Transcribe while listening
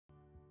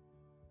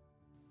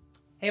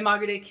Hey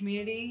Imago Day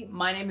community,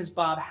 my name is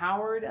Bob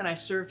Howard and I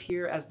serve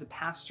here as the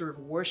pastor of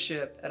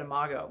worship at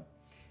Imago.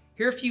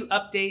 Here are a few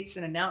updates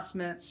and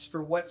announcements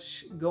for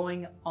what's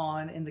going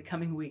on in the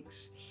coming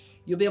weeks.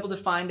 You'll be able to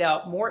find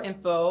out more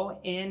info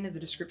in the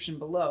description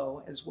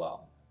below as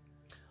well.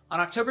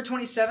 On October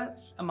 27th,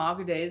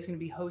 Imago Day is going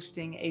to be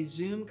hosting a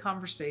Zoom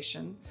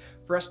conversation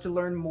for us to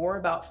learn more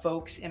about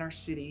folks in our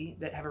city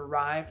that have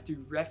arrived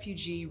through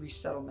refugee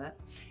resettlement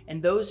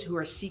and those who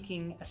are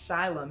seeking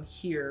asylum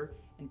here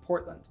in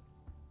Portland.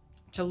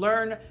 To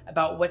learn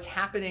about what's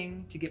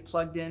happening, to get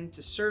plugged in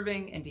to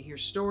serving, and to hear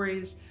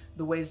stories,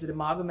 the ways that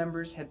Imago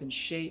members have been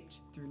shaped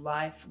through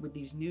life with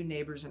these new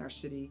neighbors in our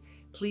city,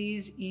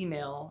 please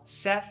email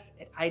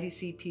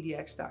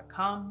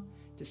seth@idcpdx.com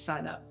to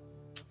sign up.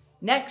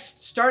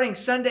 Next, starting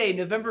Sunday,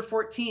 November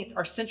 14th,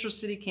 our Central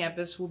City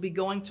campus will be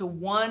going to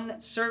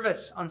one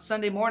service on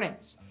Sunday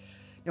mornings.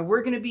 Now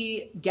we're going to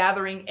be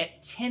gathering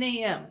at 10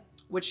 a.m.,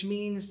 which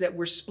means that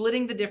we're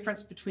splitting the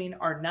difference between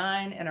our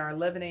 9 and our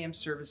 11 a.m.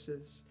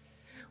 services.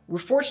 We're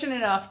fortunate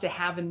enough to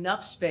have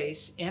enough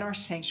space in our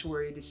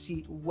sanctuary to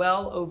seat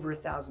well over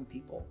 1,000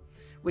 people,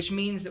 which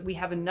means that we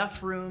have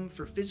enough room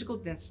for physical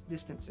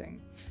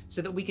distancing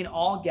so that we can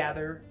all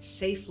gather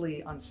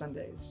safely on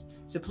Sundays.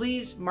 So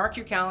please mark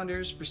your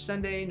calendars for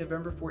Sunday,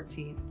 November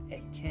 14th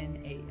at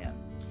 10 a.m.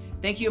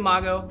 Thank you,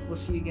 Imago. We'll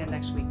see you again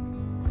next week.